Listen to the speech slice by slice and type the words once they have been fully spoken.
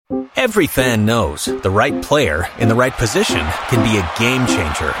Every fan knows the right player in the right position can be a game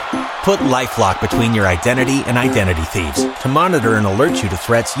changer. Put LifeLock between your identity and identity thieves to monitor and alert you to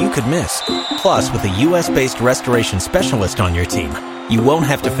threats you could miss. Plus, with a U.S.-based restoration specialist on your team, you won't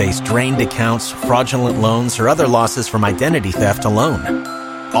have to face drained accounts, fraudulent loans, or other losses from identity theft alone.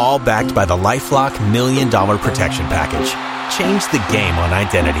 All backed by the LifeLock $1 Million Protection Package. Change the game on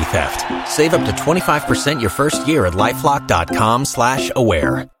identity theft. Save up to 25% your first year at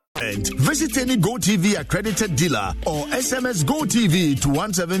LifeLock.com/aware. Visit any GoTV accredited dealer or SMS GoTV to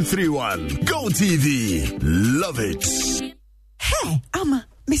 1731. GoTV. Love it. Hey, Ama.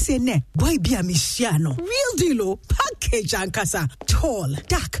 Missy ne, boy be a Michiano. Real deal, package and casa. Tall,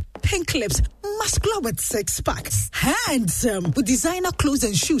 dark, pink lips, muscular with six packs. Handsome, with designer clothes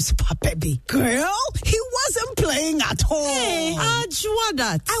and shoes, baby. Girl, he wasn't playing at all. Hey,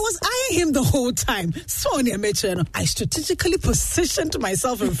 that. I was eyeing him the whole time. Sonia Mechano, I strategically positioned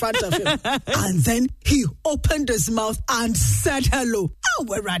myself in front of him. And then he opened his mouth and said hello. Oh,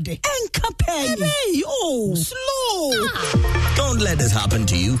 we're ready. And Capelli. Hey, oh, slow. Don't let this happen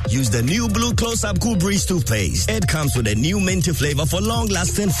to you. Use the new Blue Close-Up Cool Breeze toothpaste. It comes with a new minty flavor for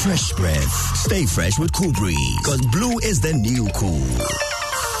long-lasting fresh breath. Stay fresh with Cool Breeze, because blue is the new cool.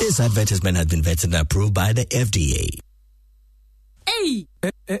 This advertisement has been vetted and approved by the FDA. Hey!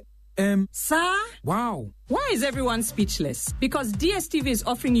 Sir? Wow. Why is everyone speechless? Because DSTV is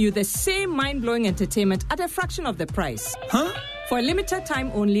offering you the same mind-blowing entertainment at a fraction of the price. Huh? For a limited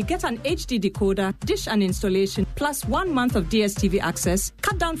time only, get an HD decoder, dish and installation, plus 1 month of DSTV access,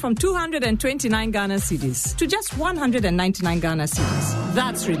 cut down from 229 Ghana cedis to just 199 Ghana cedis.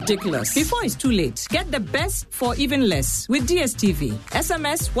 That's ridiculous. Before it's too late, get the best for even less with DSTV.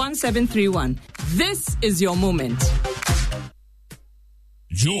 SMS 1731. This is your moment.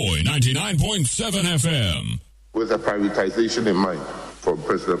 Joy 99.7 FM. With a privatization in mind, from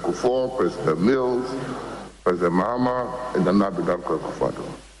President Kufuor, President Mills, President Mahama, and the Nana Akufo-Addo.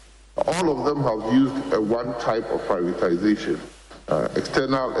 All of them have used one type of privatization.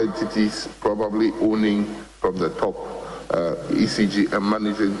 External entities probably owning from the top ECG and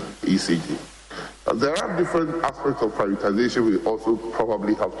managing ECG. There are different aspects of privatization we also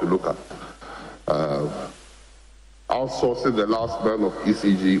probably have to look at. Outsourcing the last mile of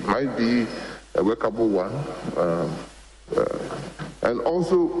ECG might be a workable one. And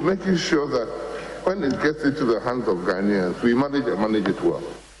also making sure that when it gets into the hands of Ghanaians, we manage it well.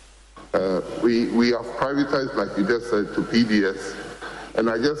 We have privatized, like you just said, to PDS. And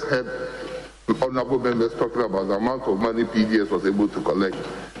I just heard honorable members talking about the amount of money PDS was able to collect.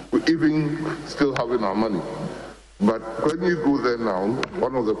 We're even still having our money. But when you go there now,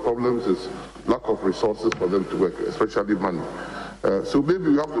 one of the problems is lack of resources for them to work, especially money. So maybe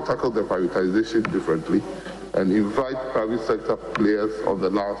we have to tackle the privatization differently and invite private sector players on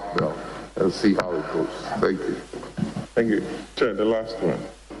the last bell and see how it goes. Thank you. Thank you. Chair, the last one.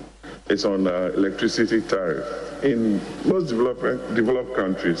 It's on electricity tariff. In most developed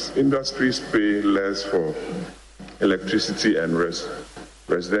countries, industries pay less for electricity and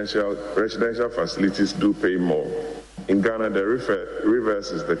residential facilities do pay more. In Ghana, the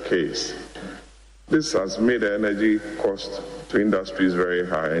reverse is the case. This has made the energy cost to industries very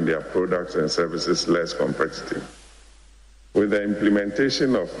high and their products and services less competitive. With the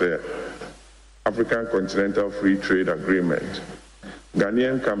implementation of the African Continental Free Trade Agreement,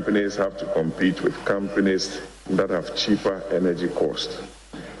 Ghanaian companies have to compete with companies that have cheaper energy costs.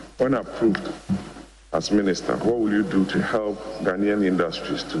 When approved as minister, what will you do to help Ghanaian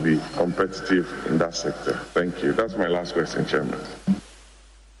industries to be competitive in that sector? Thank you. That's my last question, Chairman.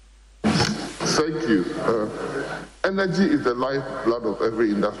 Thank you. Energy is the lifeblood of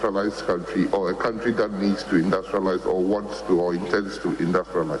every industrialized country, or a country that needs to industrialize or wants to or intends to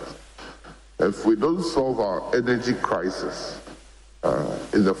industrialize. If we don't solve our energy crisis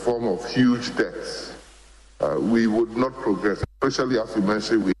in the form of huge debts, we would not progress, especially as you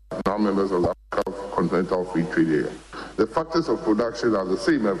mentioned, we are now members of the African Continental Free Trade Area. The factors of production are the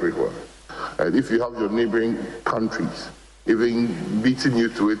same everywhere. And if you have your neighboring countries even beating you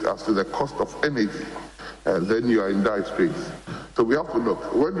to it as to the cost of energy, then you are in dire straits. So we have to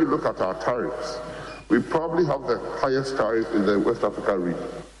look. When you look at our tariffs, we probably have the highest tariff in the West Africa region.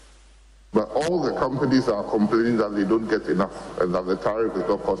 But all the companies are complaining that they don't get enough and that the tariff is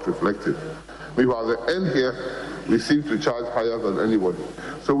not cost reflective. Meanwhile, at the end here, we seem to charge higher than anybody.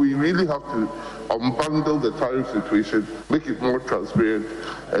 So we really have to unbundle the tariff situation, make it more transparent,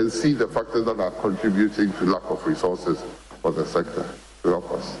 and see the factors that are contributing to lack of resources for the sector to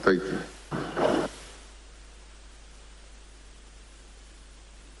help us. Thank you.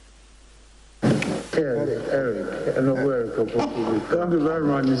 Eric, Thank you very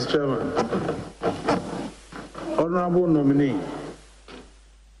much, Mr. Chairman. Honorable nominee,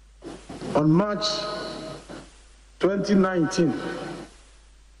 on March 2019,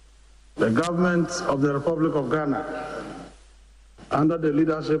 the government of the Republic of Ghana, under the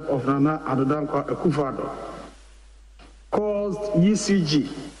leadership of Nana Addo Dankwa Akufo-Addo, caused ECG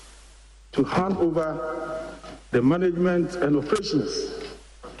to hand over the management and operations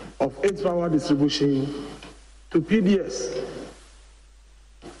of its power distribution to PDS.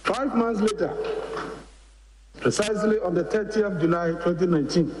 5 months later, precisely on the 30th of July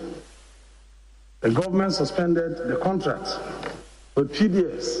 2019, the government suspended the contract with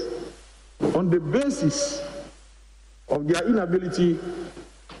PDS on the basis of their inability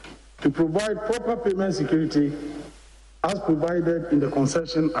to provide proper payment security as provided in the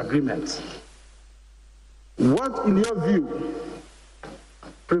concession agreement. What, in your view,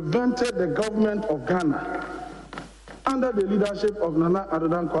 prevented the government of Ghana, under the leadership of Nana Addo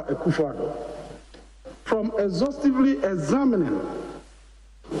Dankwa Akufo-Addo, from exhaustively examining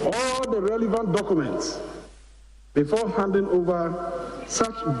all the relevant documents before handing over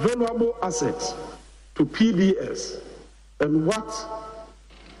such valuable assets to PDS, and what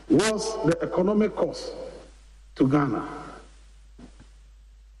was the economic cost to Ghana?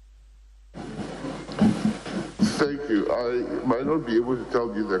 Thank you. I might not be able to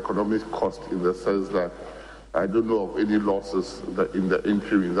tell you the economic cost in the sense that I don't know of any losses in the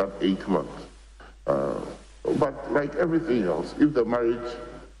interim in that 8 months. But like everything else, if the marriage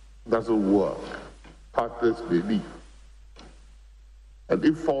doesn't work, partners may leave. And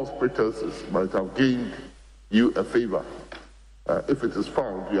if false pretenses might have gained you a favor, if it is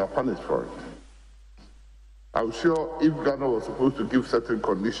found, you are punished for it. I'm sure if Ghana was supposed to give certain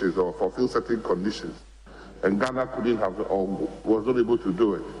conditions or fulfill certain conditions, and Ghana couldn't have or was not able to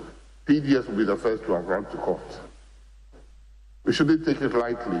do it, PDS will be the first to have run to court. We shouldn't take it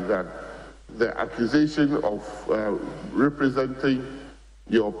lightly that the accusation of representing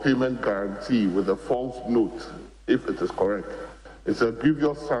your payment guarantee with a false note, if it is correct, it's a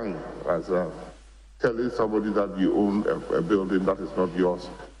grievous sign as telling somebody that you own a building that is not yours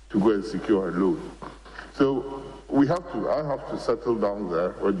to go and secure a loan. So I have to settle down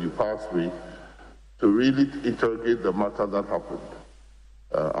there when you pass me to really interrogate the matter that happened.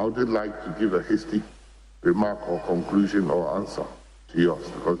 I wouldn't like to give a hasty remark or conclusion or answer to yours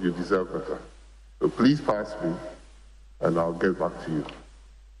because you deserve better. So please pass me and I'll get back to you.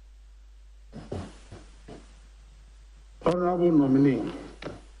 Honorable nominee,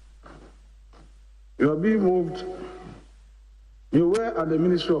 you are being moved. You were at the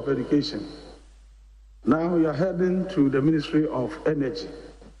Ministry of Education. Now you are heading to the Ministry of Energy,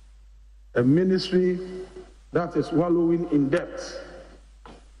 a ministry that is wallowing in debt.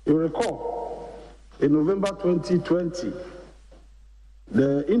 You recall, in November 2020,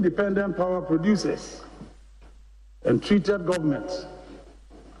 the independent power producers entreated government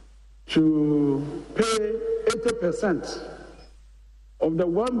to pay 80% of the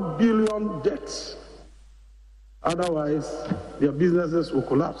 1 billion debt. Otherwise, their businesses will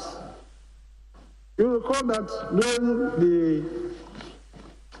collapse. You recall that during the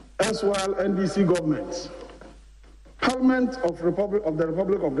erstwhile NDC government, Parliament of the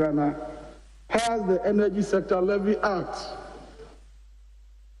Republic of Ghana passed the Energy Sector Levy Act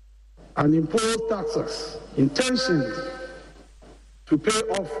and imposed taxes intentioned to pay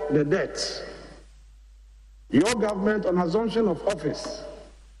off the debt. Your government, on assumption of office,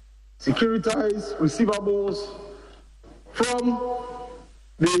 securitized receivables from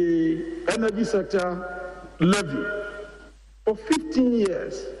the Energy Sector Levy for 15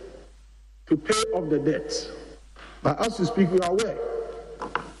 years to pay off the debt. But as we speak, we are aware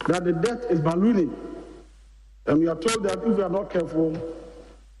that the debt is ballooning, and we are told that if we are not careful,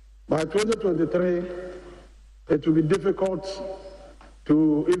 by 2023, it will be difficult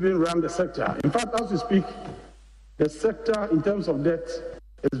to even run the sector. In fact, as we speak, the sector, in terms of debt,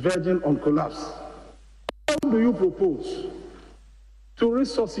 is verging on collapse. How do you propose to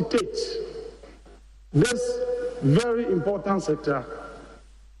resuscitate this very important sector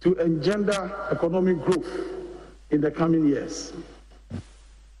to engender economic growth in the coming years?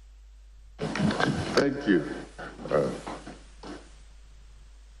 Thank you.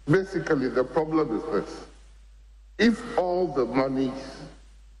 Basically, the problem is this. If all the monies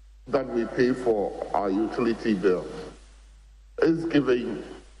that we pay for our utility bill is given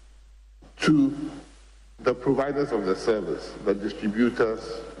to the providers of the service, the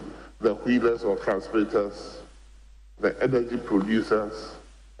distributors, the wheelers or transmitters, the energy producers,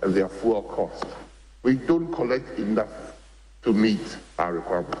 and their fuel cost, we don't collect enough to meet our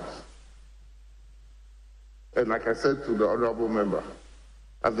requirements. And like I said to the honorable member,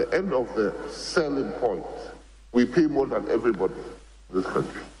 at the end of the selling point, we pay more than everybody in this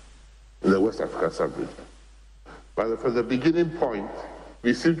country, in the West African sub-region. But from the beginning point,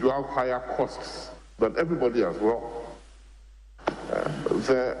 we seem to have higher costs than everybody as well.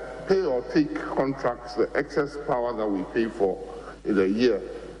 The pay or take contracts, the excess power that we pay for in a year,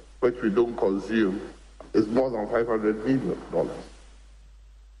 which we don't consume, is more than $500 million.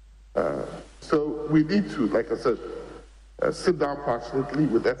 So we need to, like I said, sit down passionately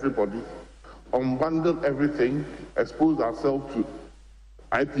with everybody, unbundle everything, expose ourselves to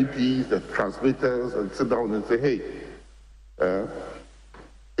IPPs, the transmitters, and sit down and say, hey,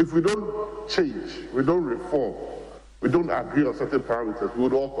 if we don't change, we don't reform, we don't agree on certain parameters, we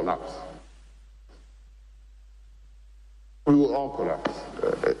would all collapse. We will all collapse.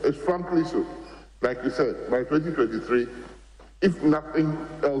 It's frankly so. Like you said, by 2023, if nothing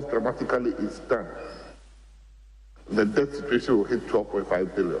else dramatically is done, the debt situation will hit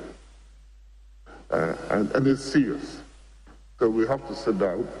 12.5 billion. And it's serious. So we have to sit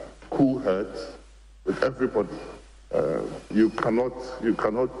down, cool heads with everybody. You cannot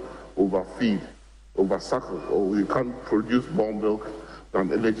overfeed, oversuckle, or you can't produce more milk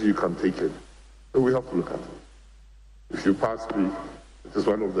than energy you can take in. So we have to look at it. If you pass me, it is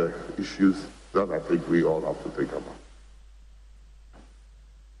one of the issues that I think we all have to think about.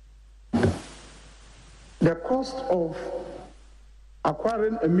 The cost of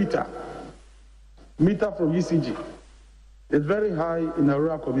acquiring a meter from ECG is very high in the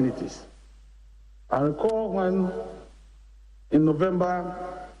rural communities. I recall when in November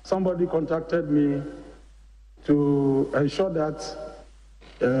somebody contacted me to ensure that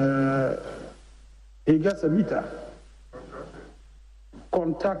he gets a meter.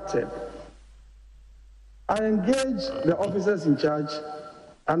 Contacted. I engaged the officers in charge,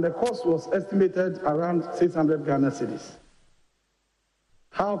 and the cost was estimated around 600 Ghana cedis.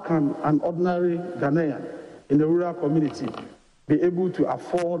 How can an ordinary Ghanaian in the rural community be able to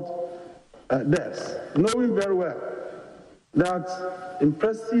afford this, knowing very well that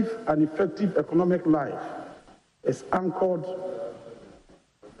impressive and effective economic life is anchored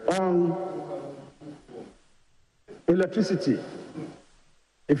on electricity?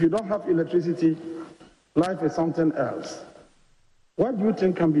 If you don't have electricity, life is something else. What do you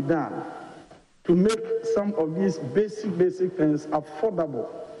think can be done to make some of these basic things affordable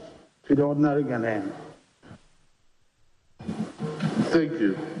to the ordinary Ghanaian? Thank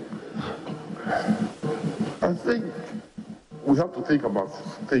you. I think we have to think about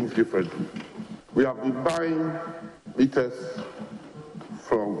things differently. We have been buying meters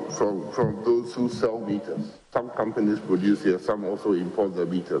from those who sell meters. Some companies produce here, some also import the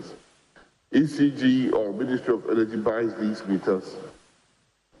meters. ECG or Ministry of Energy buys these meters,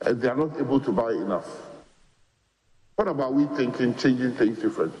 and they are not able to buy enough. What about we thinking, changing things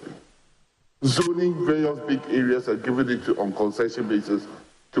differently? Zoning various big areas and giving it to on concession basis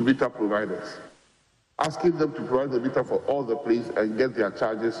to meter providers. Asking them to provide the meter for all the place and get their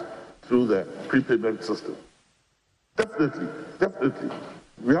charges through the prepayment system. Definitely.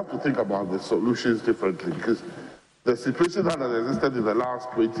 We have to think about the solutions differently, because the situation that has existed in the last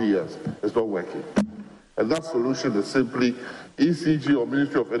 20 years is not working. And that solution is simply ECG or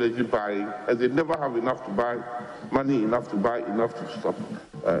Ministry of Energy buying, and they never have enough to buy, money enough to buy enough to stop,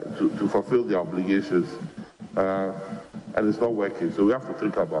 to fulfill their obligations. And it's not working. So we have to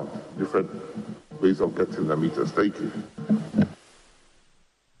think about different ways of getting the meters. Thank you.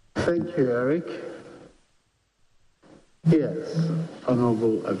 Thank you, Eric. Yes,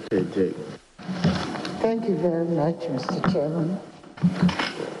 Honorable Abdejay. Thank you very much, Mr. Chairman.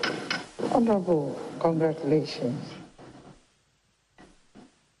 Honorable, congratulations.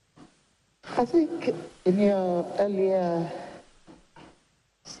 I think in your earlier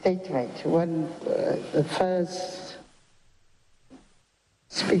statement, when the first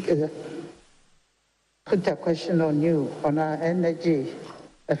speaker put a question on you on our energy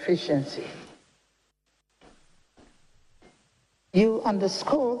efficiency, you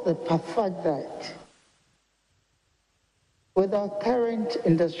underscore the fact that with our current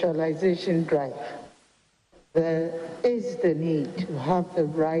industrialization drive, there is the need to have the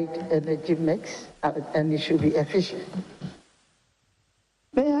right energy mix, and it should be efficient.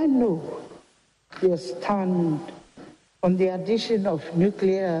 May I know your stand on the addition of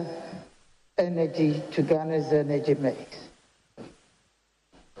nuclear energy to Ghana's energy mix?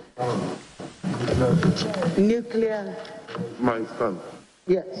 Nuclear. My stand.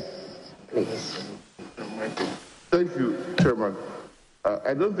 Yes, please. Thank you, Chairman.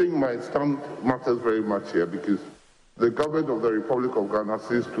 I don't think my stand matters very much here, because the government of the Republic of Ghana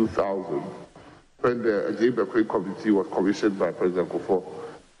since 2000 when the Ajay Committee was commissioned by President Kufuor,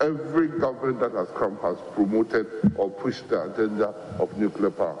 every government that has come has promoted or pushed the agenda of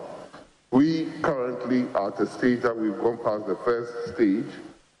nuclear power. We currently are at a stage that we've gone past the first stage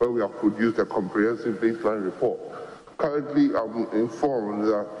where we have produced a comprehensive baseline report. Currently, I'm informed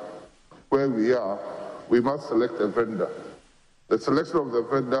that where we are, we must select a vendor. The selection of the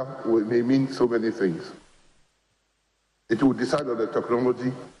vendor may mean so many things. It will decide on the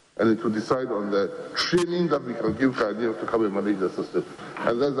technology, and it will decide on the training that we can give Ghanaians to come and manage the system.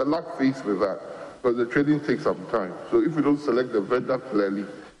 And there's a lag phase with that, because the training takes some time. So if we don't select the vendor clearly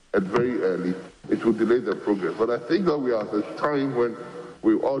and very early, it will delay the progress. But I think that we are at a time when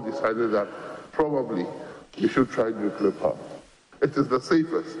we all decided that probably we should try nuclear power. It is the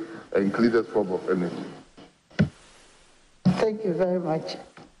safest and cleanest form of energy. Thank you very much.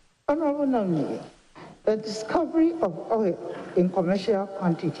 Honorable Nominee, the discovery of oil in commercial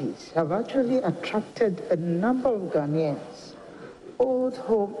quantities have actually attracted a number of Ghanaians, both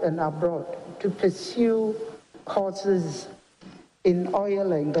home and abroad, to pursue courses in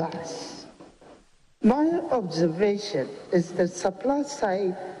oil and gas. My observation is the supply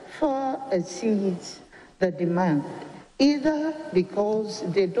side far exceeds the demand, either because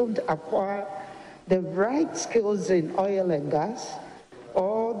they don't acquire the right skills in oil and gas,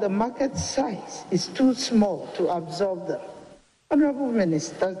 or the market size is too small to absorb them. Honorable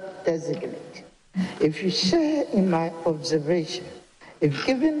Minister Designate, if you share in my observation, if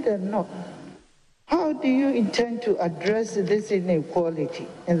given the nod, how do you intend to address this inequality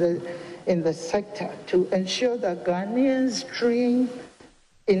in the sector to ensure that Ghanaians trained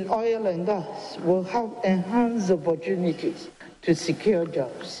in oil and gas will have enhanced opportunities to secure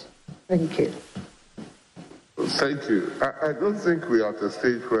jobs? Thank you. Thank you. I don't think we are at a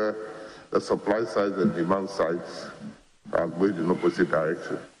stage where the supply side and demand sides are going in opposite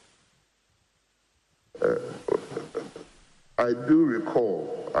direction. I do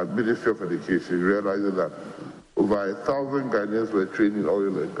recall at Ministry of Education realizing that over 1,000 Ghanaians were trained in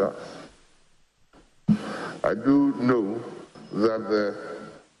oil and gas. I do know that the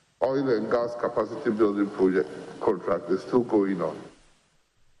oil and gas capacity building project contract is still going on.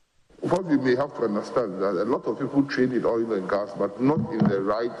 What we may have to understand that a lot of people train in oil and gas, but not in the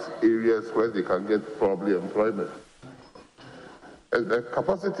right areas where they can get probably employment. And the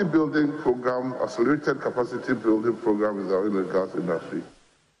capacity building program, accelerated capacity building program in the oil and gas industry,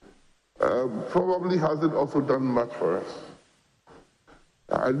 probably hasn't also done much for us.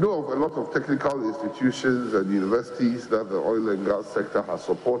 I know of a lot of technical institutions and universities that the oil and gas sector has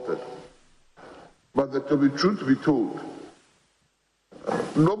supported. But to be true to be told,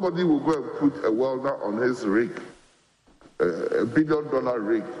 nobody will go and put a welder on his rig, a $1 billion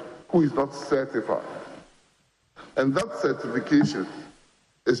rig, who is not certified. And that certification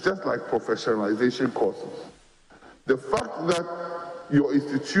is just like professionalization courses. The fact that your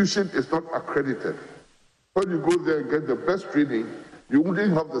institution is not accredited, when you go there and get the best training, you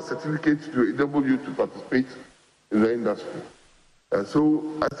wouldn't have the certificate to enable you to participate in the industry.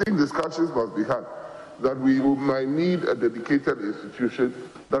 So I think discussions must be had that we might need a dedicated institution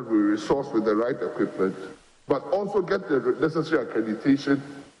that will resource with the right equipment, but also get the necessary accreditation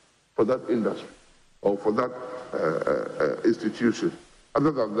for that industry or for that institution.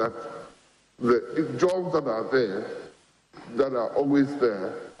 Other than that, the jobs that are there, that are always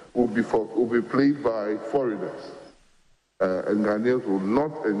there, will be played by foreigners. And Ghanaians will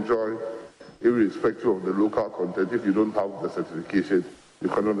not enjoy, irrespective of the local content. If you don't have the certification, you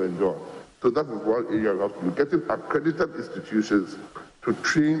cannot enjoy. So that is one area we have to look at, getting accredited institutions to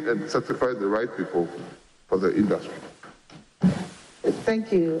train and certify the right people for the industry.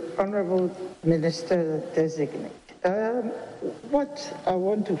 Thank you, Honorable Minister Designate. What I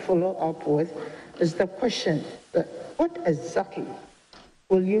want to follow up with is the question, what exactly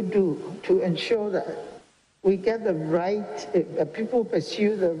will you do to ensure that we get the right, people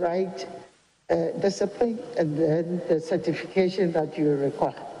pursue the right discipline and then the certification that you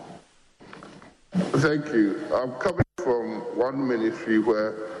require? Thank you. I'm coming from one ministry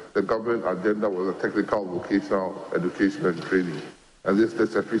where the government agenda was a technical vocational education and training, and this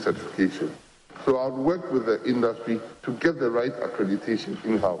necessary certification. So I'll work with the industry to get the right accreditation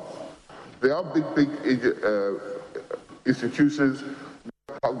in-house. There are big institutions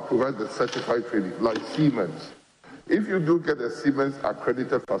that provide the certified training, like Siemens. If you do get a Siemens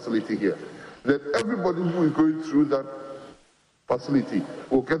accredited facility here, then everybody who is going through that facility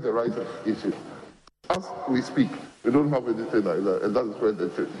will get the right certification. As we speak, we don't have anything like that, and that is where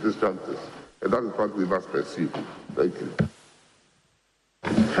this chance is. And that is what we must pursue. Thank you.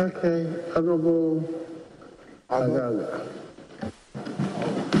 Okay, Honorable Agala.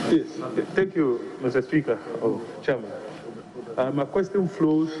 Yes, thank you, Mr. Speaker, Chairman. My question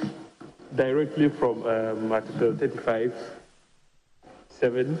flows directly from Article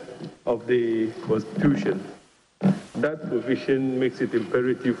 35(7) of the Constitution. That provision makes it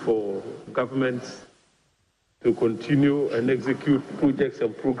imperative for governments to continue and execute projects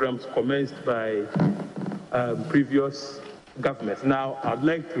and programs commenced by previous governments. Now, I'd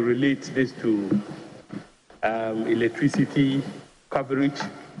like to relate this to electricity coverage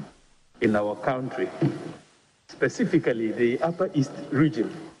in our country. Specifically, the Upper East region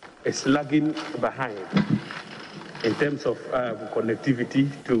is lagging behind in terms of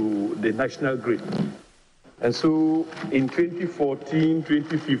connectivity to the national grid. And so in 2014,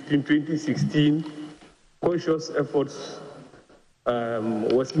 2015, 2016, conscious efforts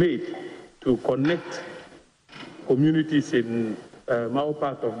was made to connect communities in our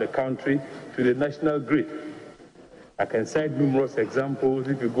part of the country to the national grid. I can cite numerous examples.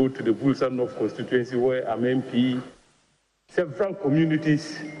 If you go to the Bulsa North constituency where I'm MP, several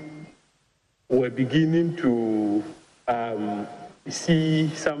communities were beginning to see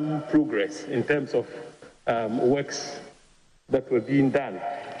some progress in terms of works that were being done.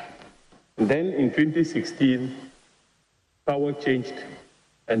 And then in 2016, power changed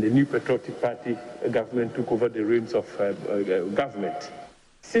and the New Patriotic Party government took over the reins of government.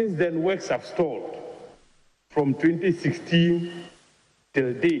 Since then, works have stalled from 2016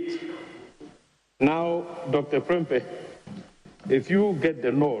 till date. Now, Dr. Prempeh, if you get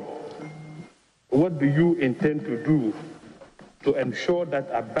the nod, what do you intend to do to ensure that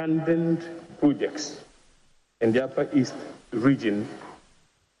abandoned projects in the Upper East region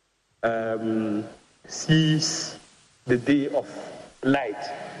sees the day of light?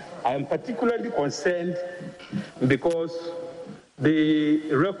 I am particularly concerned because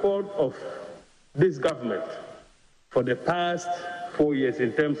the record of this government for the past 4 years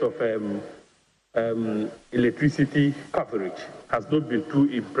in terms of electricity coverage has not been too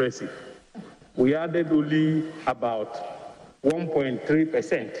impressive. We added only about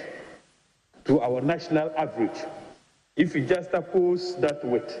 1.3% to our national average. If we just oppose that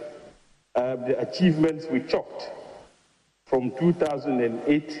with the achievements we chalked from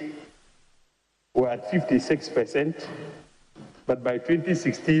 2008, we're at 56%, but by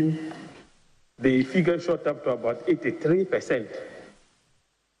 2016, the figure shot up to about 83%.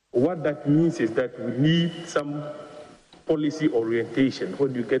 What that means is that we need some policy orientation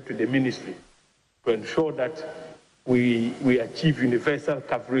when you get to the ministry to ensure that we achieve universal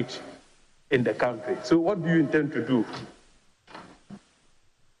coverage in the country. So what do you intend to do?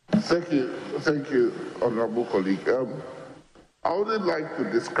 Thank you, honorable colleague. I would like to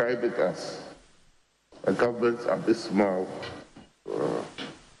describe it as a government's abysmal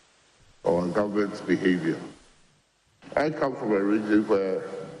or a government's behavior. I come from a region where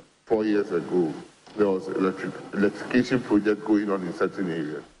 4 years ago there was an electrification project going on in certain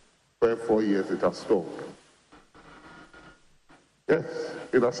areas, where 4 years it has stalled. Yes,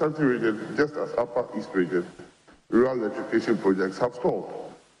 in Ashanti region, just as Upper East region, rural electrification projects have stalled.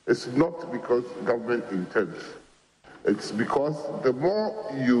 It's not because government intends. It's because the more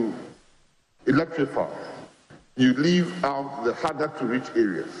you electrify, you leave out the harder to reach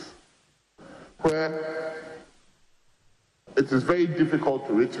areas where it is very difficult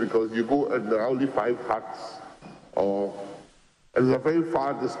to reach because you go and there are only 5 huts and it's a very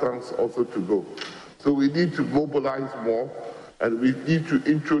far distance also to go. So we need to mobilize more and we need to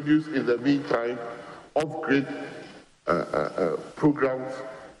introduce in the meantime off-grid programs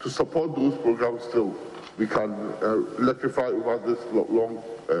to support those programs till we can electrify over these long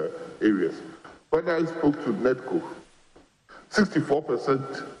areas. When I spoke to NEDCO,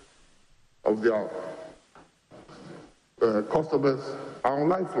 64% of their customers are on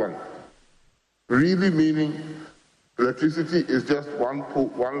lifeline, really meaning electricity is just one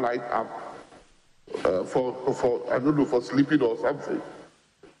light up for I don't know, for sleeping or something.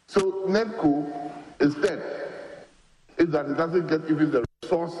 So NEDCO is dead, in that it doesn't get even the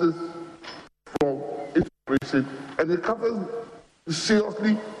resources from its operation, and it covers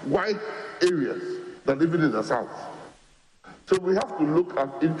seriously wide areas that even in the south. So we have to look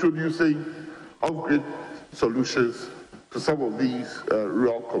at introducing off-grid solutions to some of these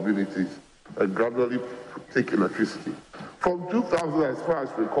rural communities and gradually take electricity. From 2000, as far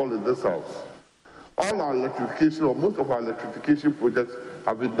as we recall in this house, all our electrification, or most of our electrification projects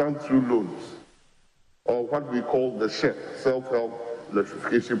have been done through loans, or what we call the SHEP, self-help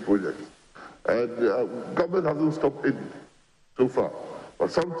electrification projects. And government hasn't stopped it so far.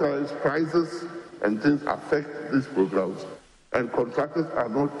 But sometimes prices and things affect these programs, and contractors are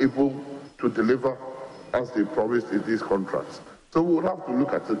not able to deliver as they promised in these contracts. So we would have to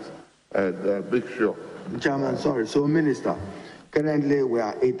look at it and make sure. Chairman, sorry. So, Minister, currently we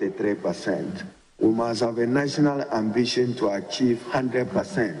are 83%. We must have a national ambition to achieve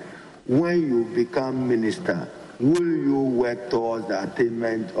 100%. When you become minister, will you work towards the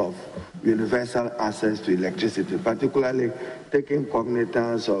attainment of universal access to electricity, particularly taking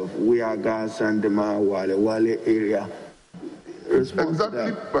cognizance of Wiaga, Sandema, Wale area?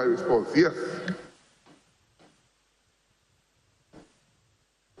 Exactly my response, yes.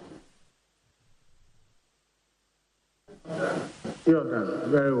 You're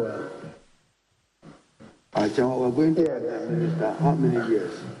done. Very well. We're going to Minister, how many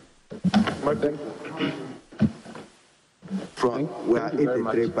years? We are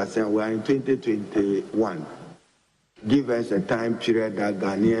 83%, we are in 2021. Give us a time period that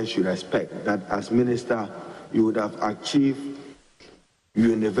Ghanaians should expect that as minister, you would have achieved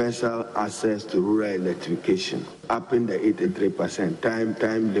universal access to rural electrification, up in the 83%,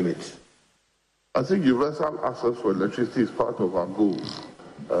 time limits. I think universal access for electricity is part of our goals,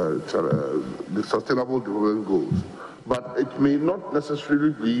 the sustainable development goals. But it may not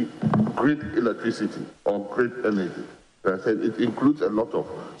necessarily be grid electricity or grid energy. As I said, it includes a lot of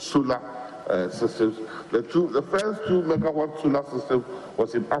solar systems. The first 2 megawatt solar system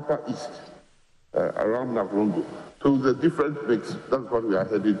was in Upper East, around Navrongo. So the different mix, that's what we are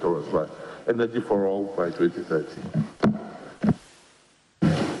heading towards by Energy for All by 2030.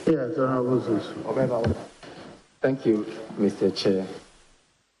 Yes, Honorable Susu. Thank you, Mr. Chair.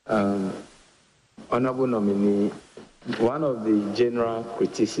 Honorable nominee, one of the general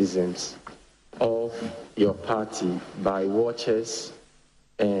criticisms of your party by watchers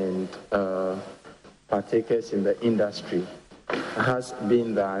and partakers in the industry has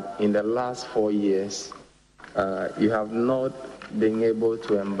been that in the last 4 years, you have not been able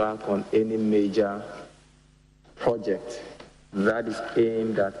to embark on any major project that is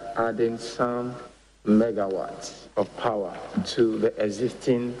aimed at adding some megawatts of power to the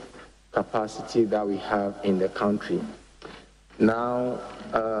existing capacity that we have in the country. Now,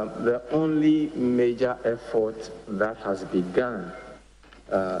 the only major effort that has begun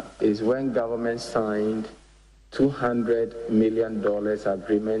is when government signed $200 million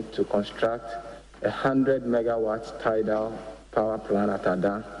agreement to construct 100 megawatts tidal power plant at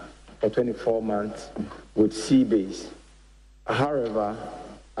Ada for 24 months with sea base. However,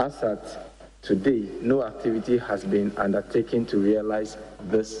 as at today, no activity has been undertaken to realize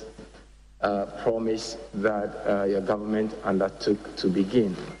this promise that your government undertook to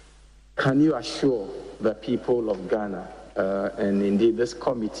begin. Can you assure the people of Ghana and indeed this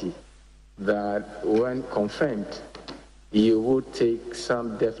committee that when confirmed, you would take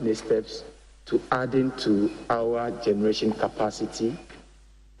some definite steps to adding to our generation capacity?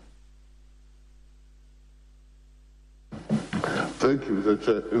 Thank you, Mr.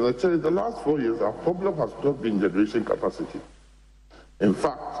 Chair. Mr. Chair, in the last 4 years, our problem has not been generation capacity. In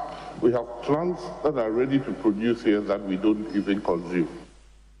fact, we have plants that are ready to produce here that we don't even consume.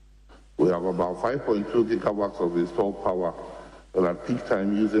 We have about 5.2 gigawatts of installed power, and at peak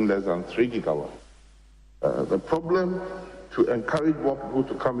time using less than 3 gigawatts. The problem to encourage more people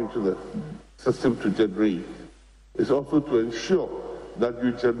to come into the system to generate is also to ensure that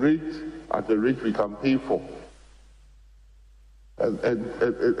you generate at the rate we can pay for. And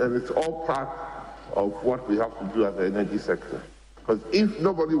it's all part of what we have to do at the energy sector. Because if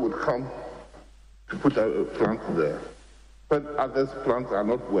nobody would come to put a plant there, but others' plants are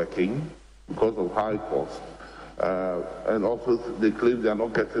not working because of high cost, and also they claim they are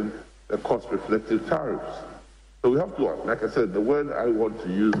not getting the cost-reflective tariffs. So we have to, like I said, the word I want to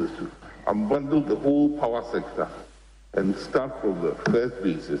use is to unbundle the whole power sector and start from the first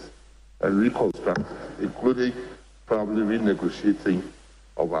basis and reconstruct, including probably renegotiating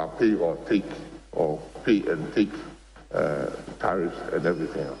of our pay or take, or pay and take tariffs and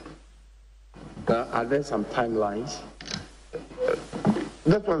everything else. Are there some timelines?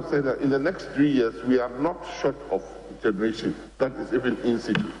 That's why I'm saying that in the next 3 years, we are not short of generation. That is even in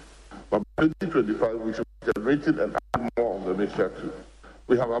situ. But by 2025, we should be generating and add more of the mixture too.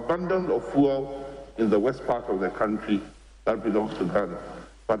 We have abundance of fuel in the west part of the country that belongs to Ghana.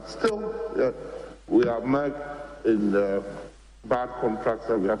 But still, we are marked in bad contracts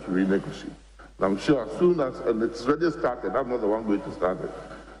that we have to renegotiate. And I'm sure as soon as, and it's already started, I'm not the one going to start it.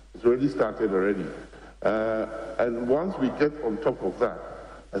 It's already started already. And once we get on top of that,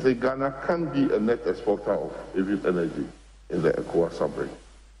 I think Ghana can be a net exporter of even energy in the ECOWAS sub-region.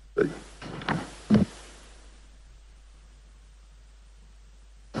 Thank you.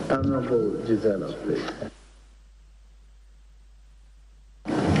 Honorable Gisela, please.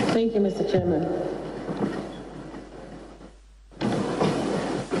 Thank you, Mr. Chairman.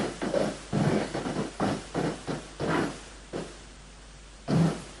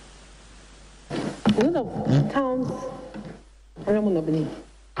 A lot of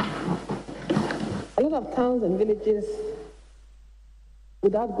towns and villages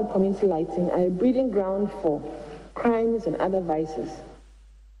without good community lighting are a breeding ground for crimes and other vices.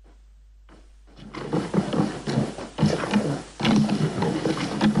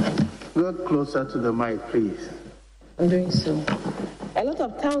 Get closer to the mic, please. I'm doing so. A lot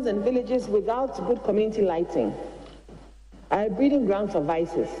of towns and villages without good community lighting are a breeding ground for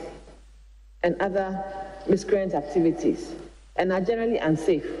vices and other miscreant activities and are generally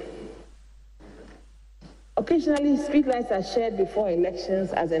unsafe. Occasionally, streetlights are shared before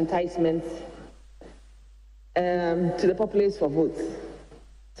elections as enticements to the populace for votes.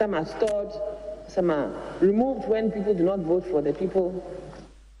 Some are stored, some are removed when people do not vote for the people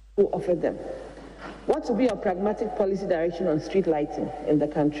who offered them. What will be a pragmatic policy direction on street lighting in the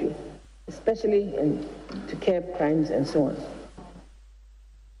country, especially to curb crimes and so on?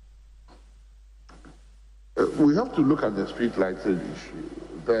 We have to look at the street lighting issue.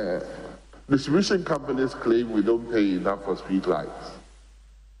 The distribution companies claim we don't pay enough for street lights.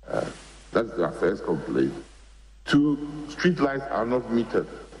 That's their first complaint. 2, street lights are not metered,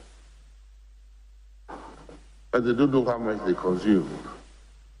 and they don't know how much they consume.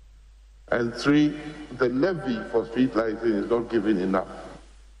 And 3, the levy for street lighting is not given enough.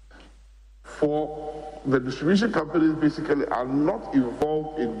 4, the distribution companies basically are not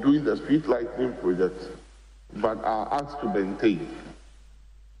involved in doing the street lighting projects, but are asked to maintain.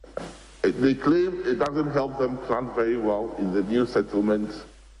 They claim it doesn't help them plan very well in the new settlements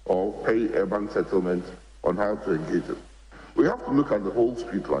or peri-urban settlements on how to engage it. We have to look at the whole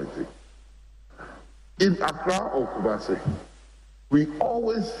street lighting. In Accra or Kumasi, we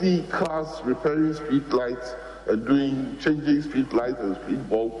always see cars repairing street lights and changing street lights and street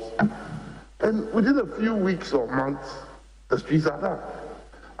bulbs. And within a few weeks or months, the streets are done.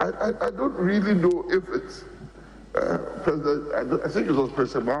 I don't really know if it's I think it was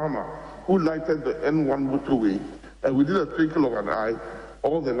President Mahama who lighted the N1 motorway, and within a twinkle of an eye,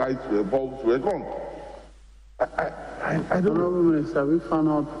 all the lights, bulbs were gone. I don't know. Minister, we found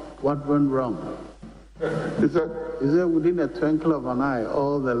out what went wrong. Is that within a twinkle of an eye,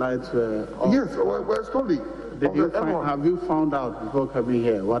 all the lights were off? Yes, we're studying. Have you found out before coming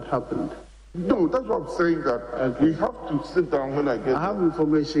here what happened? No, that's what I'm saying, that we have to sit down when I get I have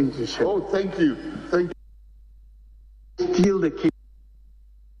information to share. Oh, thank you. Thank you. Steal the key.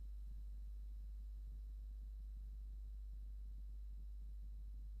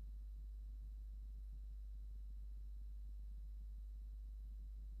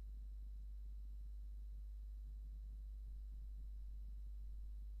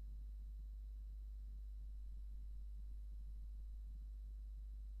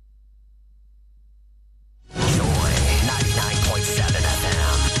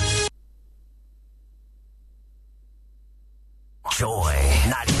 Joy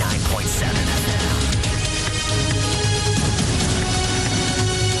 99.7 FM.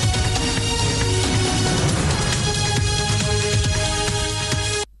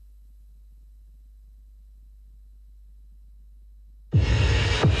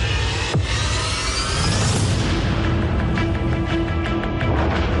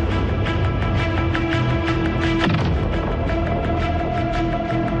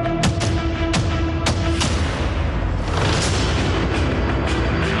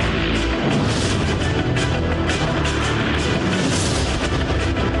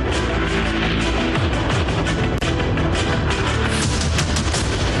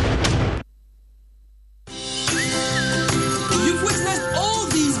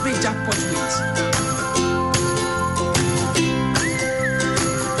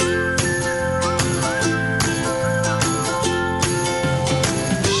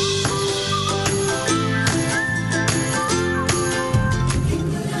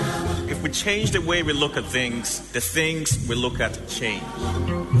 Change the way we look at things, the things we look at change.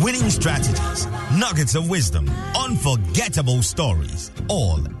 Winning strategies, nuggets of wisdom, unforgettable stories,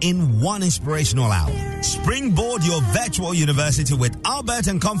 all in one inspirational hour. Springboard your virtual university with Albert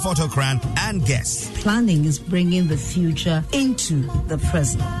and Comfort Okran and guests. Planning is bringing the future into the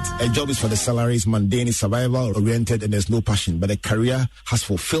present. A job is for the salaries, mundane, survival oriented, and there's no passion. But a career has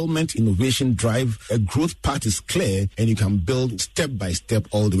fulfillment, innovation, drive. A growth path is clear, and you can build step by step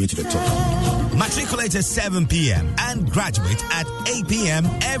all the way to the top. Matriculate at 7 p.m. and graduate at 8 p.m.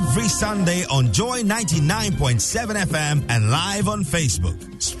 every Sunday on Joy 99.7 FM and live on Facebook.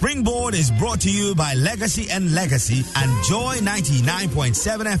 Springboard is brought to you by Legacy and Legacy and Joy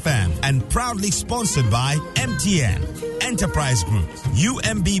 99.7 FM and proudly sponsored by MTN, Enterprise Group,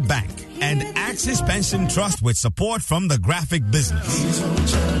 UMB Bank, and Axis Pension Trust with support from the graphic business.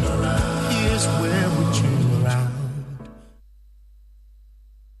 Here's where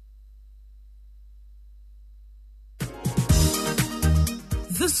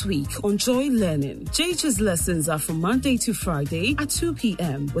This week on Joy Learning, JH's lessons are from Monday to Friday at 2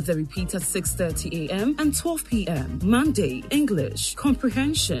 p.m. with a repeat at 6:30 a.m. and 12 p.m. Monday, English,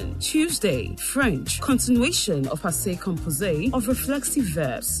 Comprehension. Tuesday, French, continuation of Passé Composé of reflexive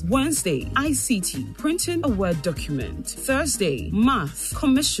verbs. Wednesday, ICT, printing a Word document. Thursday, Math,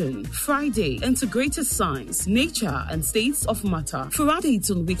 Commission. Friday, Integrated Science, Nature and States of Matter. For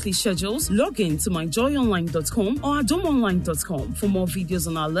updates on weekly schedules, log in to myjoyonline.com or adomonline.com. For more videos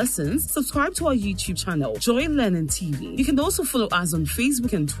on our lessons, subscribe to our YouTube channel, Joy Learning TV. You can also follow us on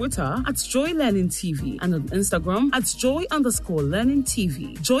Facebook and Twitter at Joy Learning TV and on Instagram at Joy_Learning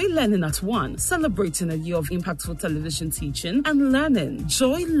TV. Joy Learning at 1, celebrating a year of impactful television teaching and learning.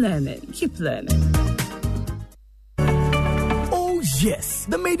 Joy Learning. Keep learning. Yes,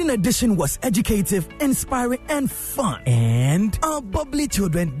 the maiden edition was educative, inspiring, and fun. And our bubbly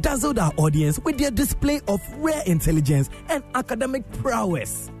children dazzled our audience with their display of rare intelligence and academic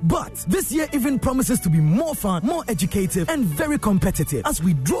prowess. But this year even promises to be more fun, more educative, and very competitive as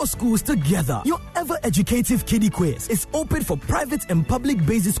we draw schools together. Your ever-educative kiddie quiz is open for private and public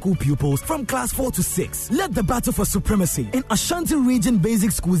basic school pupils from class 4 to 6. Let the battle for supremacy in Ashanti Region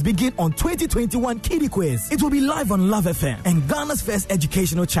Basic Schools begin on 2021 Kiddie Quiz. It will be live on Love FM and Ghana's first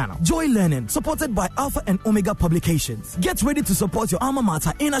educational channel, Joy Learning, supported by Alpha and Omega Publications. Get ready to support your alma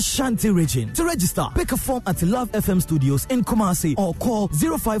mater in Ashanti Region. To register, pick a form at Love FM Studios in Kumasi or call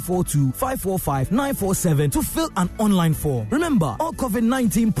 0542-545-947 to fill an online form. Remember, all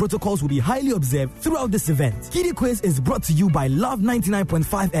COVID-19 protocols will be highly observed throughout this event. Kiddie Quiz is brought to you by Love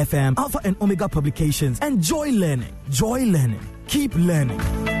 99.5 FM, Alpha and Omega Publications, and Joy Learning. Joy Learning. Keep learning.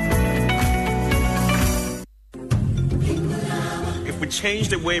 We change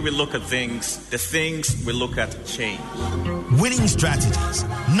the way we look at things, the things we look at change. Winning strategies,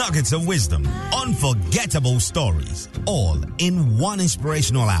 nuggets of wisdom, unforgettable stories, all in one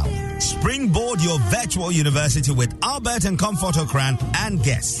inspirational hour. Springboard your virtual university with Albert and Comfort Okran and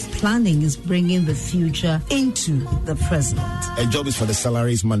guests. Planning is bringing the future into the present. A job is for the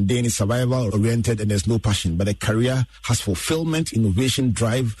salaries, mundane, survival-oriented, and there's no passion. But a career has fulfillment, innovation,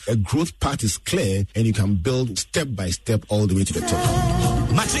 drive. A growth path is clear, and you can build step by step all the way to the top.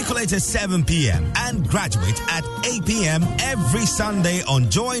 Matriculate at 7 p.m. and graduate at 8 p.m. every Sunday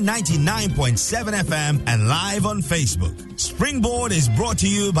on Joy 99.7 FM and live on Facebook. Springboard is brought to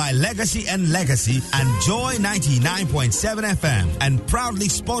you by Legacy and Legacy and Joy 99.7 FM and proudly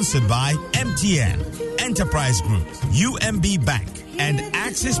sponsored by MTN, Enterprise Group, UMB Bank, and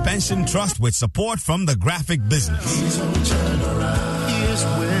Axis Pension Trust with support from the graphic business. Here's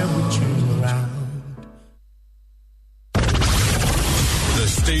where we turn around. The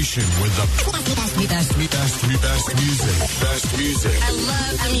station with the best music. Best music. I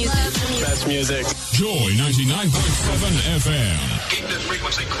love the music. Best music. Joy 99.7 FM. Keep this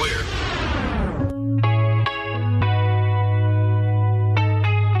frequency clear.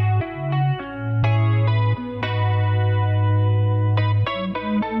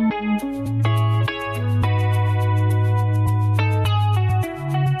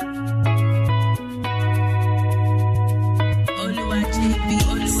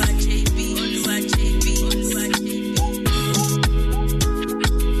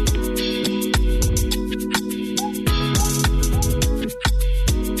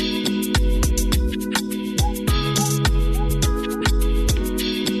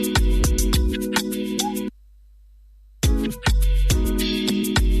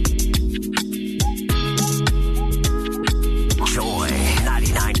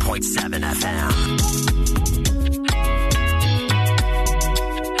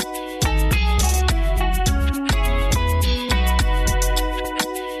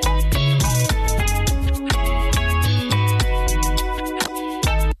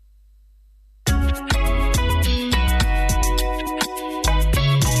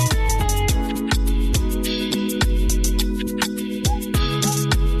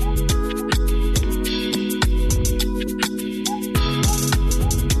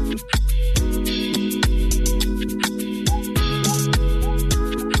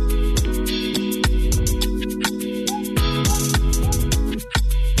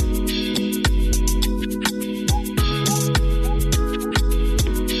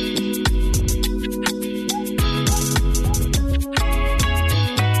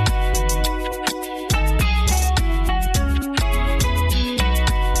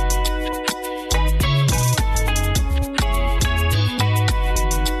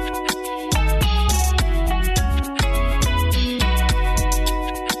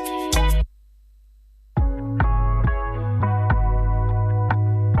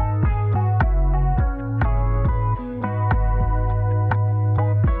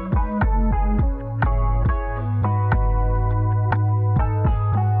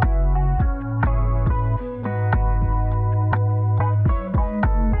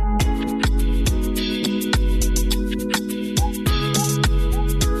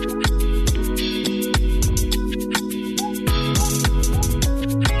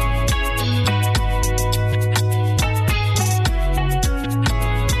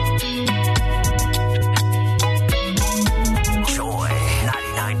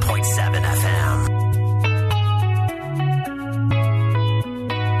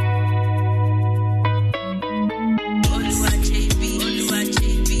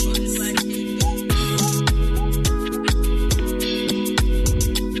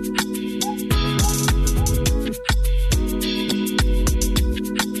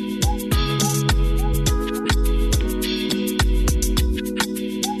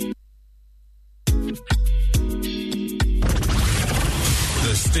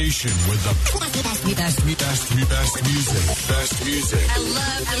 station with the best music. Best music. I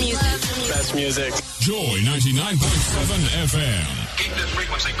love the music. Best music. Joy 99.7 FM. Keep this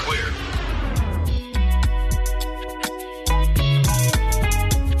frequency clear.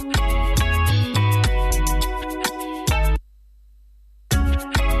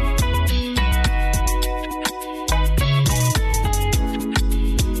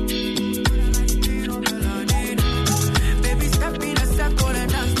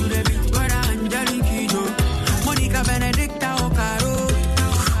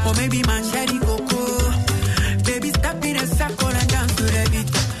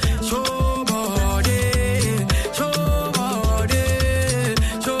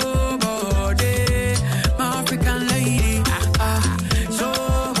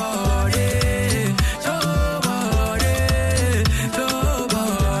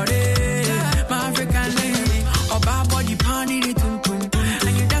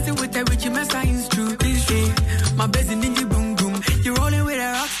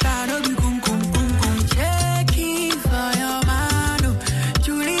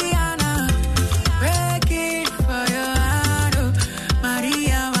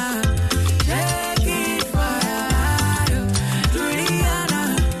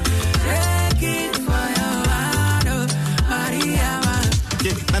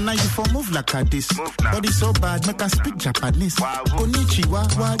 This body so bad, make I speak Japanese.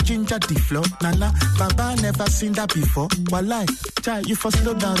 Konnichiwa, wa ginger the flow. Nana, Baba never seen that before. Walai, child, you for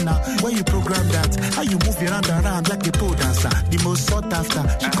slow down now. Where you program that? How you move around like a pole dancer? The most sought after.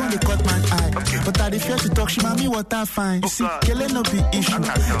 She can't cut my eye, but I fear to talk. She mami what I find. You see, Kele no be issue.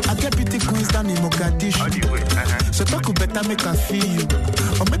 I get pretty queens down in Mogadishu. So talk better make I feel you,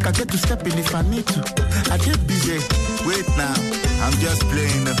 or make I get to step in if I need to. I get busy. Wait now, I'm just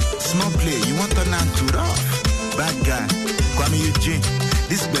playing a small play. You want to turn to rough? Bad guy, Kwame Eugene.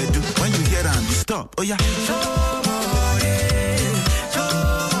 This bedu, when you hear him, you stop. Oh yeah.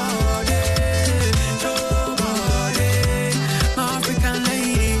 My African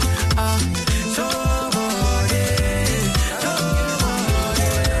lady.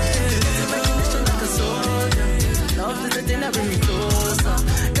 Like a soldier. Love is the thing that bring me closer.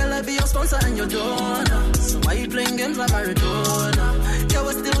 Girl, I be your sponsor and your donor. So why you playing games like Maradona? Yeah,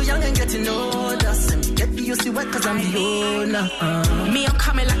 we're still young and getting older. Send get the UC wet cause I'm the owner. Me, I'm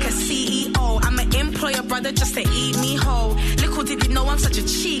coming like a CEO. I'm an employer, brother, just to eat me whole. Little did he know I'm such a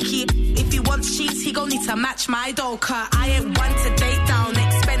cheeky. If he wants cheese, he gon' need to match my dough. Cause I ain't one to date down.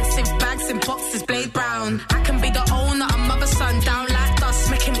 Expensive bags in boxes, blade brown. I can be the owner, a mother son, down like dust.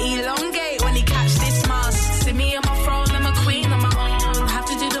 Make him elongate when he catch this mask. See me on my throne, I'm a queen on my own. Have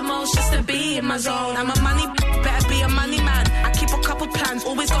to do the most just to be in my zone. I'm a money, better be a money man. I keep a couple plans,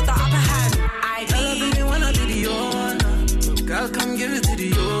 always got the upper hand. I really wanna be the owner. Girl, come give it to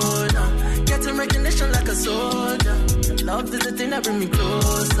the owner. Getting recognition like a soldier. Love is the thing that bring me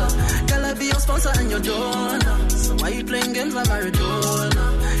closer. Girl, I be your sponsor and your donor. So why you playing games like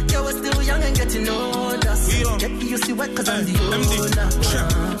Maradona? Yeah, we're still young and getting older. So get the UC wet cause I'm the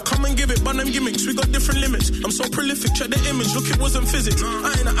owner. Come and give it, but them gimmicks, we got different limits. I'm so prolific, check the image, look it wasn't physics.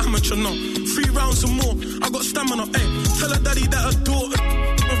 I ain't an amateur, no. 3 rounds and more, I got stamina, Tell her daddy that her daughter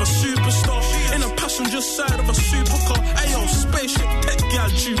of a superstar. In a passenger side of a supercar. Ayo, spaceship, tech gal,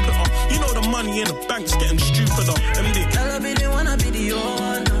 Jupiter. You know the money in the bank's getting stupider. MD. Girl, I really wanna be the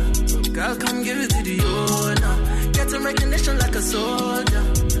owner. Girl, come give it to the owner. Getting recognition like a soldier.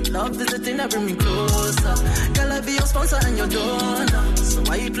 Love is the thing that bring me closer. Girl, I be your sponsor and your donor. So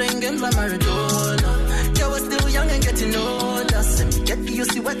why you playing games like Maradona? Yeah, we're still young and getting older. Send get the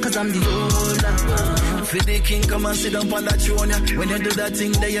UC wet cause I'm the owner. For the king, come and sit down on that throne. When you do that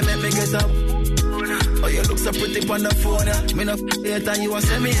thing, then you make me get up. Oh, you look so pretty on the phone. Me no f***it and you want to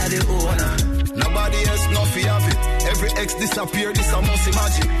say me are the owner. Nobody else no fear of it. Every ex disappear, this I must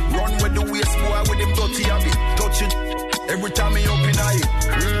imagine. Run with the waist boy with him dirty habit. Touch it every time he open eye.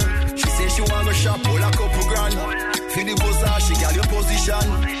 She say she want to shop all a couple grand. For the buzzer, she got your position.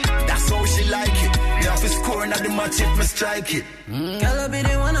 That's how she like it. Me have to score and at the match if me strike it. Girl, I be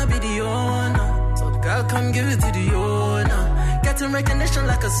the one, I be the owner. So girl, come give it to the owner. Getting recognition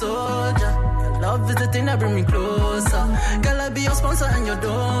like a soldier. Love is the thing that bring me closer. Girl, I be your sponsor and your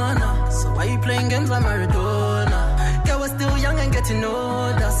donor. So why you playing games like Maradona? Girl, we're still young and getting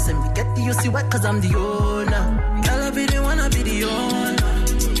older. Send me get the UC wet cause I'm the owner. Girl, I be the one, I be the owner.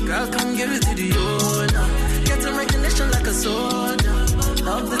 Girl, come give it to the owner. Getting recognition like a soldier.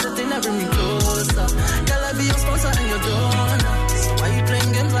 Love is the thing that bring me closer. Girl, I be your sponsor and your donor. So why you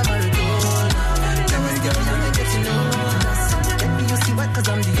playing games like Maradona? Girl, we're still young and getting older. Send me get the UC wet cause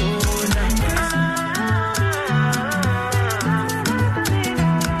I'm the owner.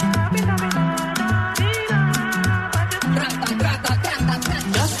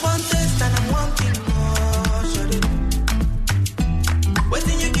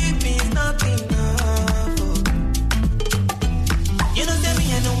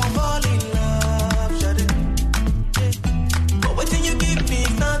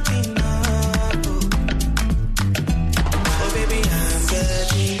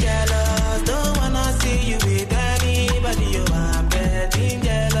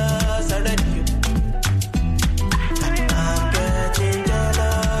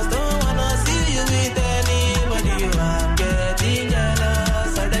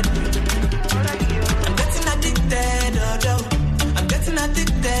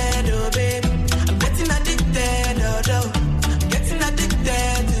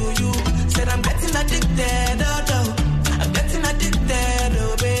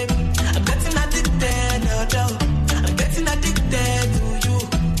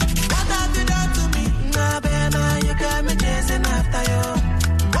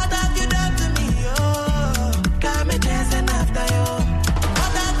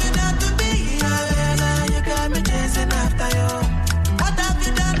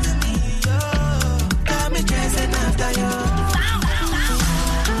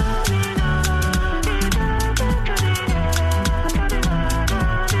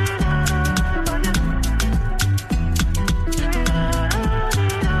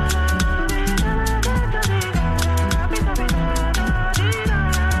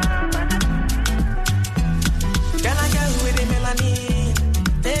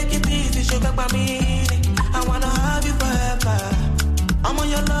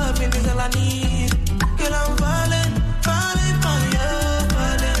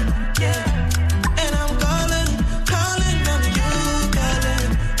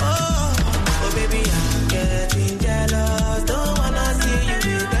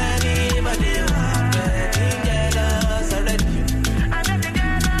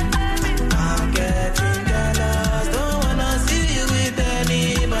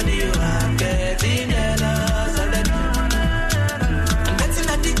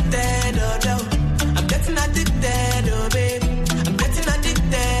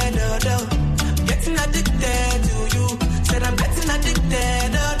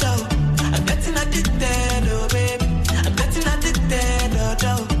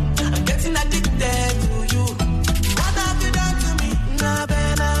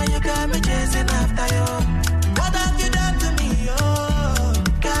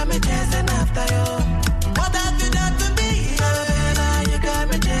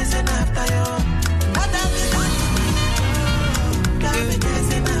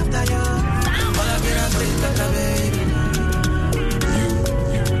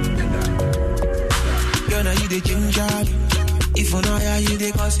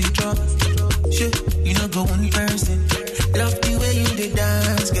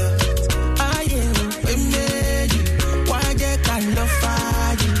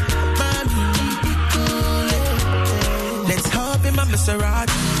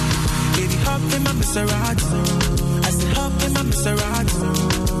 Maserati. I said, hop in my Maserati.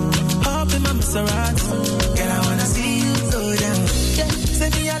 Hop in my Maserati. Girl, I wanna see you go down. Yeah, say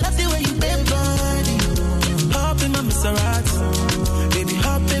me, I love the way you bend body. Hop in my Maserati. Baby,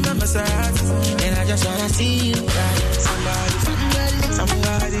 hop in my Maserati. And I just wanna see you ride.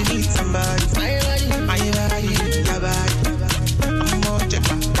 Somebody needs somebody. My body, your body. I'm more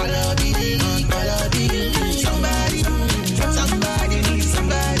Jeppa. Somebody needs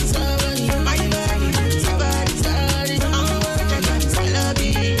somebody. My body, somebody. I'm more Jeppa.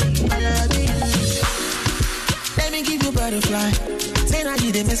 Let me give you butterfly. Say now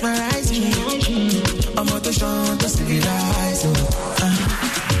you they mesmerize me. I'm out to show to civilize.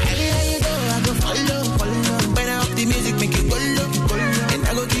 Anywhere you go, I go follow. When I up the music, make it go low. And I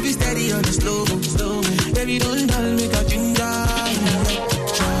go give you steady on the slow. Baby, don't dull me, got ginger.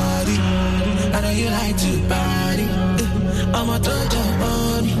 Shawty, I know you like to party. I'm a touch of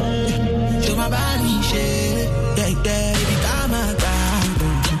money. Show my body, shit. Yeah, baby, come on, God.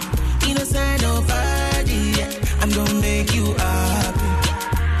 Innocent, nobody. I'm gonna make you happy.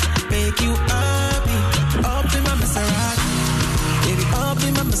 Make you happy. Up in my Maserati. Baby, up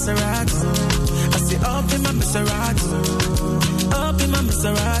in my Maserati. I say up in my Maserati. Up in my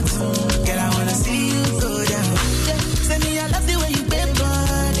Maserati. Girl, I wanna see you go down. Yeah, say me, I love the way you bend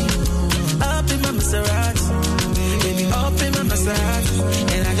body. Up in my Maserati. Baby, up in my Maserati.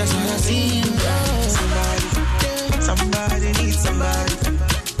 And I just wanna see you go. Somebody needs somebody.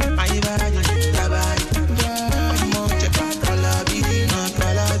 My body, your body. I'm more Jeppa, Calabi.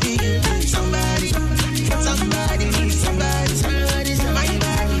 Somebody needs somebody. My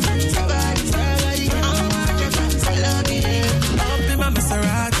body, your body. I'm more Jeppa, Calabi. Up in my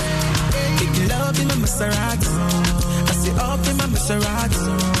Maserati. Take love in my Maserati. I say up in my Maserati.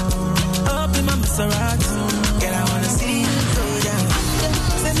 Up in my Maserati. Girl, I wanna see you go down.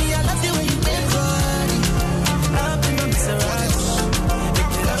 Say me, I love the way you bend body. Up in my Maserati.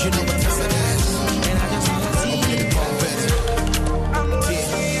 You know what time it is. And I just wanna see you.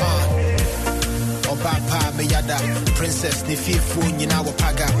 Papa, me yada, princess, ni fearful, you know,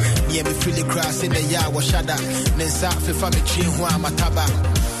 paga. Me and me feel grass in the ya was shada. Nensa, fifa me chin, who I'm a taba.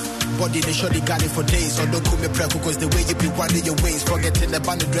 Body, they surely got it for days. So don't call me preco, cause the way you be winding your waist. Forgetting the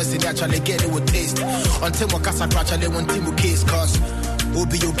band dressing, actually get it with taste. Until my casa crash, I want team with case, cause.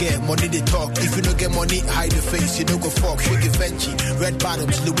 Obi you get money they talk. If you don't get money, hide the face. You don't go fuck. Shake it Venchi, red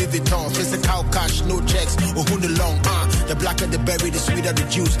bottoms, Louis Vuitton, physical cash, no checks. Oh who the long, the blacker the berry, the sweeter the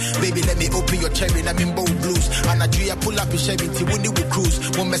juice. Baby, let me open your cherry, let me bold blues. And I pull up a Chevy, when you will cruise.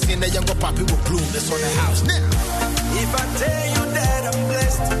 One mess in the younger papi will bloom. That's on the house now. If I tell you that I'm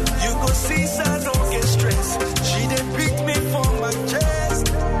blessed, you go see, so don't get stressed. She did beat me for my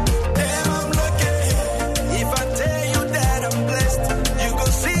chest. Damn, I'm lucky. If I tell you that I'm blessed, you go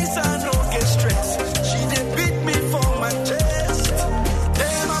see, so don't get stressed. She did beat me for my chest.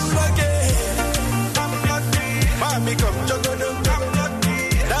 Damn, I'm lucky. I'm lucky. Mommy come jogodo. I'm lucky.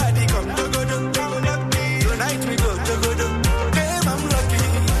 Daddy come jogodo. I'm lucky. Tonight we go jogodo. Damn, I'm lucky.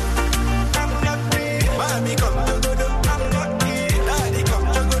 I'm lucky. Mommy come jogodo. I'm lucky. Daddy come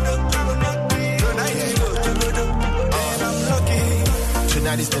jogodo. I'm lucky. Tonight we go jogodo. Damn, I'm lucky.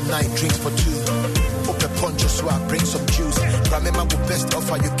 Tonight is the night, drinks for two. Open punch, so I bring some juice. Remember the best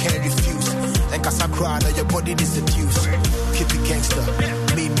offer you can't refuse. And cause I cry, now your body needs seduce. Keep it gangster,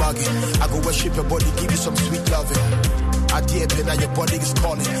 me mugging. I go worship your body, give you some sweet loving. I dare pay now your body is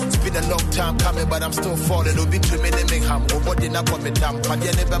calling. It's been a long time coming, but I'm still falling. Obi to me the mingham, oh body na kwa me dam.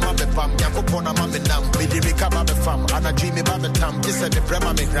 Padye nebe ma me pam, yanko pona ma me nam. Me di rika ba me fam, and I dream about the tam. Just said me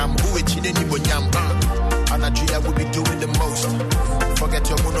brema me gram, who it chine ni bonyam. And I dream I will be doing the most. Forget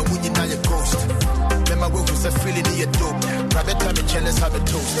your mono when you now your ghost. Remember when we said feeling in your dope. Private time and chillers have a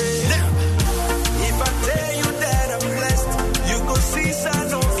toast. Now, if I tell you that I'm blessed, you go see, so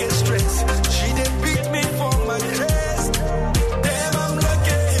don't get stressed. She did beat me for my chest. Damn, I'm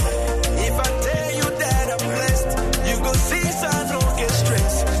lucky. If I tell you that I'm blessed, you go see, so don't get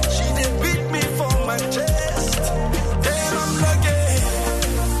stressed. She did beat me for my chest. Damn, I'm lucky.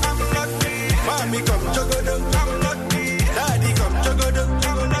 I'm lucky. Mommy come jogodo. I'm lucky. Daddy come jogodo.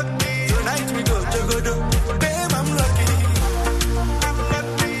 I'm lucky. Tonight we go jogodo. Damn, I'm lucky. I'm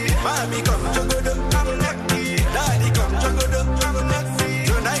lucky. Mommy come jogodo. I'm lucky. Daddy come jogodo. I'm lucky.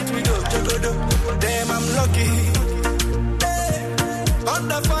 Tonight we go jogodo. Damn, I'm lucky. Hey.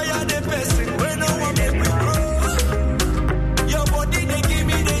 Under fire they person. When no one make me grow. Your body they give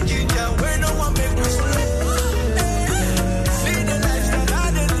me the ginger. When no one make me slow. See the lifestyle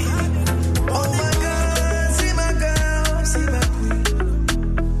I dey live. Oh my God, see my girl, see my queen.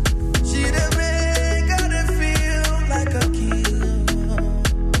 She the make I dey feel like a king.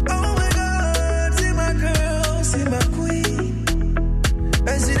 Oh my God, see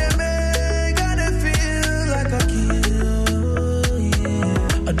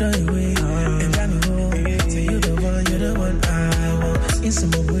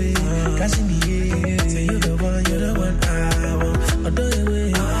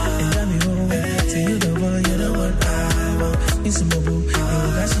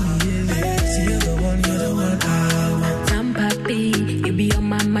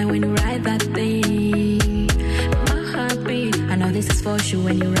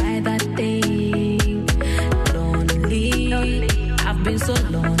try that thing. Lonely, I've been so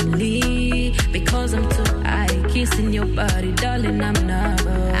lonely because I'm too high. Kissing your body, darling, I'm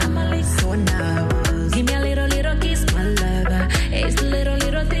nervous. I'm only so nervous. Give me a little kiss, my lover. It's the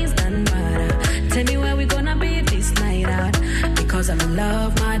little things that matter. Tell me where we gonna be this night out, because I'm in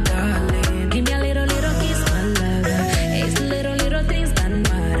love, my darling. Give me a little kiss, my lover. It's the little things that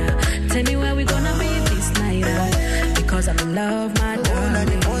matter. Tell me where we gonna be this night out, because I'm in love, my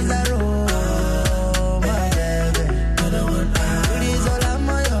darling.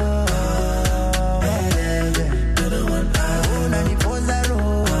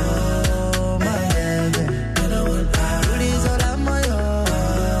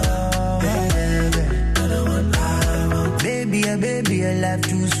 Baby, I love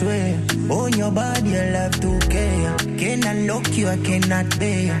to swear. On your body, I love to care. Cannot lock you, I cannot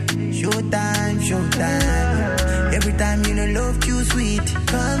bear. Showtime. Every time you know love too sweet.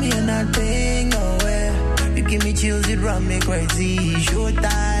 Come here, not paying nowhere. You give me chills, it run me crazy.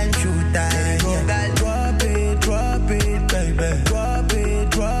 Showtime. Yeah. Girl, drop it, baby. Drop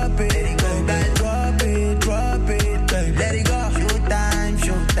it. Let it go, girl, drop it, baby. Let it go.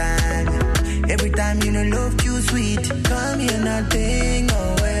 Showtime. Every time you know love too sweet. Come here, not paying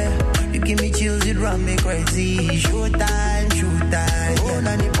nowhere. You give me chills, it run me crazy. Showtime. Oh,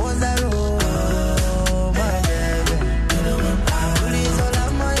 nani posa ro, my baby. Please, all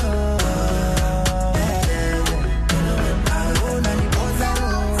of my oh, nani posa ro.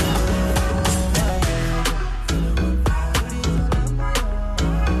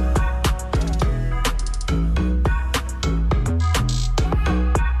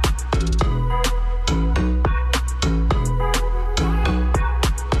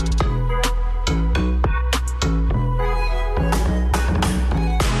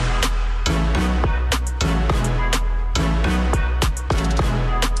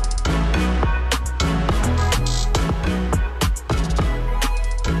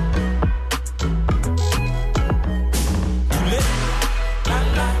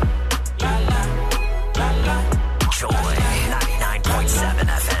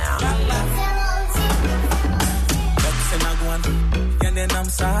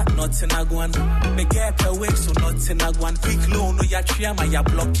 Nothing I go on. Me get away, so nothing I go on. Quick loan, no ya tria, my ya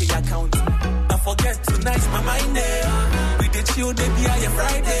block your account. Don't forget tonight, my mind there. With the chill, they be a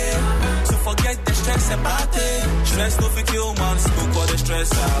Friday. So forget the stress about it. Stress no fit kill man, smoke all the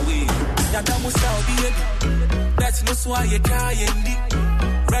stress away. Ya damu saudi baby. That's no why you crying deep.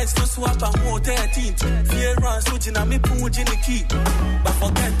 Reds to swap and more 13th. Fear runs, so jina me punch in the key. But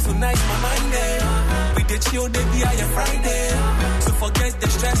forget tonight, my mind there. With the chill, they be a Friday. So forget the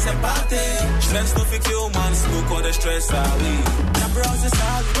stress about it. Stress no fit kill man, smoke all the stress away. Your browsers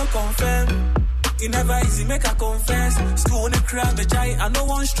how we don't confirm. It never easy, make a confess. School on the crab, a giant, I no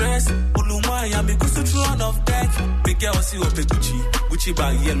one stress. Olumaya, me goes to throne of death. Big girl, see what Gucci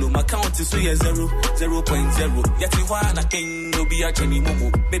bag yellow. My count is so yeah 0.0. Yet you want a king, no be a Jenny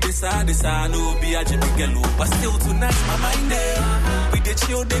Momo. Baby, sad, no be a Jimmy Gallo. But still tonight, my mind there. With the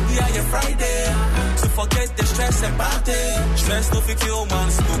chill, they be a Friday. So forget the stress about it. Stress no fit kill man,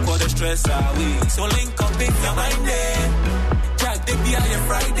 smoke all the stress away. So link up with your mind there. Jack, they be a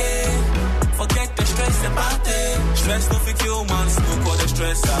Friday. Forget the stress about it. Stress no fit kill man, smoke all the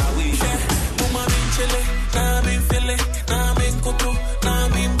stress away. Yeah, mama min chile, na min file, na min koto, na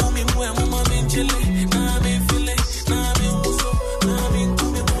min bumi mwe, mama min chile, na min file, na min buso, na min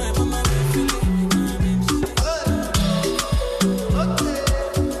bumi mwe, mama min file, na min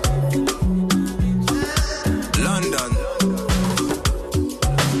London.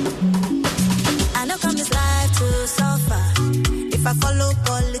 I know come this life to suffer. If I follow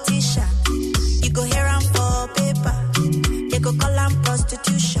politician, go here and for paper. They go call them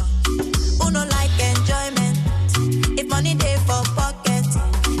prostitution. Who no like enjoyment? If money they for pocket,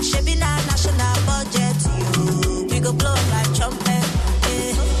 should na national budget. You, we go blow like trumpet.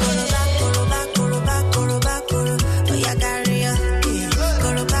 Oh yeah, carry on.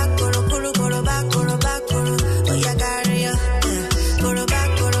 Koro back. Oh yeah, carry on. Koro back. Oh yeah, carry on. Koro back.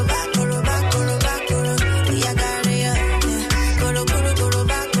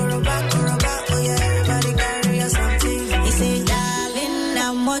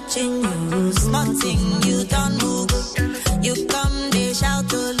 Watching you, smarting, you don't move. You come, they shout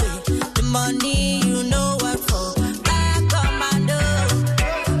to me. The money you know what for. Back commando,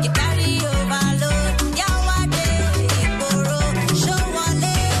 you carry overload. Yawade, Igoro, show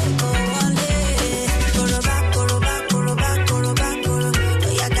wale, go wale. Koro back. Oh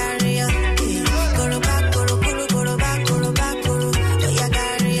yeah, carry on. Koro back. Oh yeah,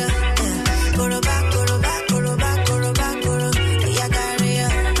 carry on. Koro back. Oh yeah, carry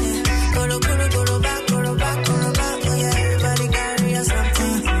on.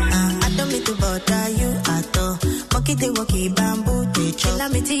 Monkey they walkie bamboo they chop. Tell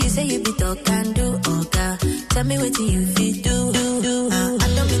me till you say you be talk and do, okay. Tell me what you fit do. I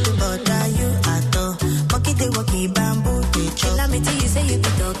don't mean to bother you at all. Monkey they walkie bamboo they chop. Tell me till you say you be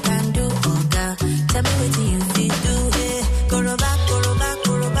talk and do, okay. Tell me what you fit do. Go back, go back,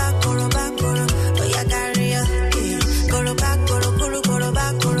 go back, go back, go. Oh yeah, carry on. Go back, go back.